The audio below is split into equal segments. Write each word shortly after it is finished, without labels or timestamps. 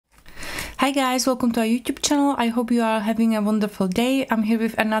Hi guys, welcome to our YouTube channel. I hope you are having a wonderful day. I'm here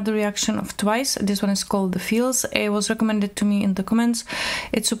with another reaction of Twice. This one is called The Feels. It was recommended to me in the comments.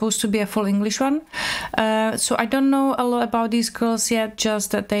 It's supposed to be a full English one. So I don't know a lot about these girls yet,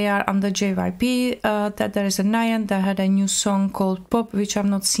 just that they are under JYP, that there is a Nyan that had a new song called Pop, which I've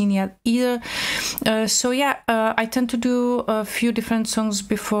not seen yet either. So yeah, I tend to do a few different songs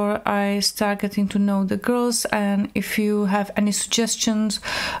before I start getting to know the girls, and if you have any suggestions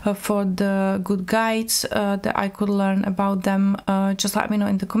for the good guides that I could learn about them, just let me know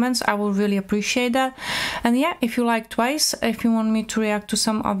in the comments. I will really appreciate that. And yeah, if you like Twice, if you want me to react to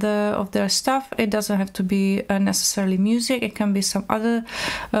some other of their stuff, it doesn't have to be necessarily music, it can be some other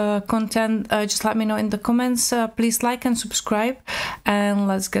content. Just let me know in the comments. Please like and subscribe, and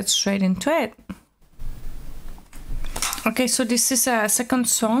let's get straight into it. Okay, so this is a second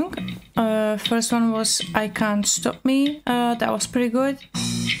song. First one was I Can't Stop Me. That was pretty good.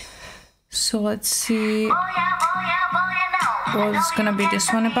 So let's see what's gonna be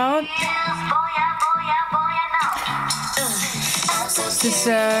this one about. This is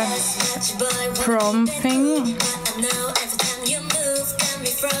a prom thing.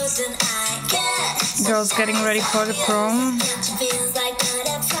 Girls getting ready for the prom.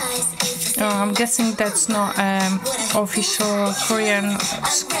 I'm guessing that's not official Korean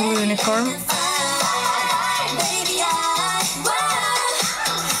school uniform.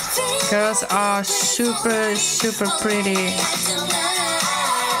 Girls are super pretty.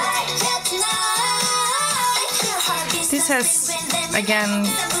 This has, again,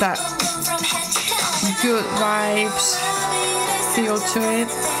 that good vibes feel to it.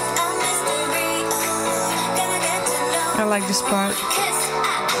 I like this part.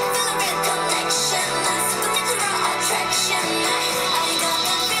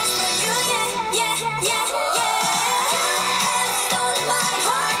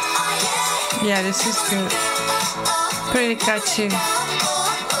 Yeah, this is good. Pretty catchy.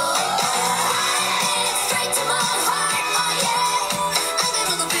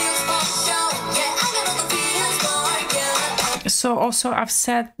 So also I've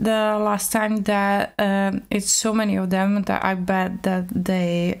said the last time that it's so many of them that I bet that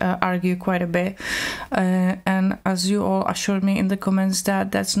they argue quite a bit, and as you all assured me in the comments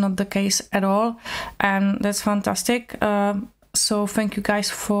that that's not the case at all, and that's fantastic. So thank you guys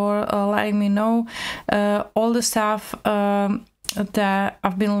for letting me know all the stuff that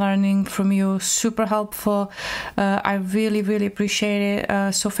I've been learning from you. Super helpful. I really appreciate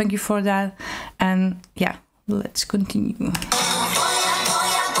it. So thank you for that. And yeah, let's continue.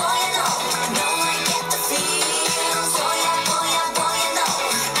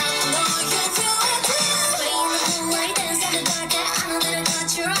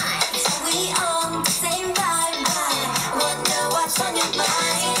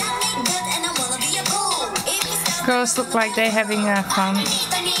 Girls look like they're having fun.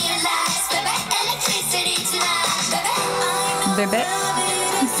 Baby.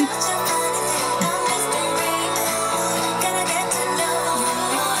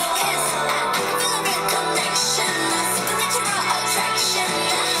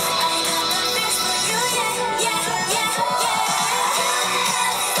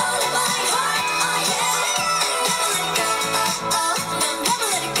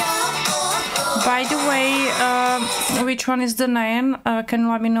 By the way, which one is the Nyan? Can you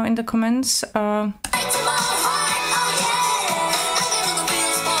let me know in the comments?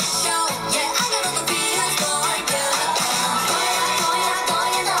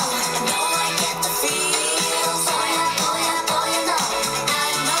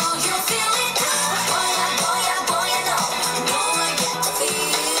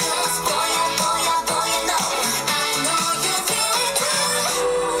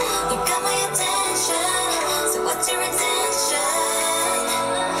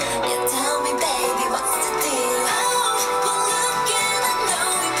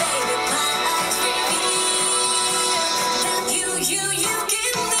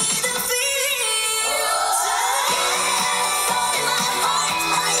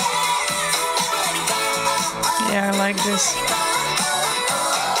 Yeah, I like this.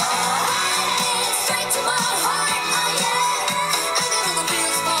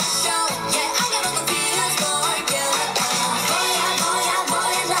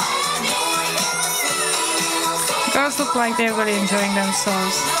 Girls look like they're really enjoying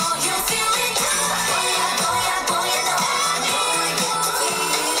themselves.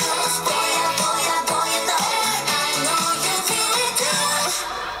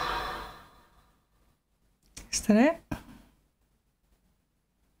 Is that it?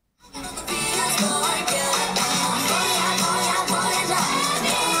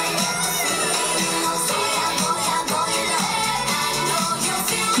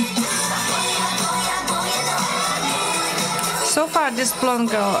 this blonde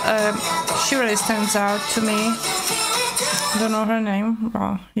girl, she really stands out to me. Don't know her name.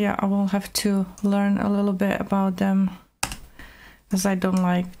 Well, yeah, I will have to learn a little bit about them, as I don't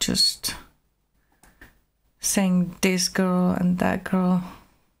like just saying this girl and that girl.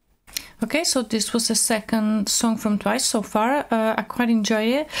 Okay, so this was the second song from Twice so far. I quite enjoyed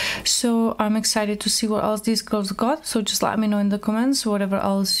it, so I'm excited to see what else these girls got. So just let me know in the comments whatever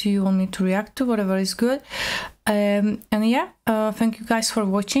else you want me to react to, whatever is good. And yeah, thank you guys for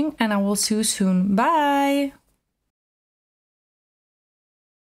watching, and I will see you soon. Bye!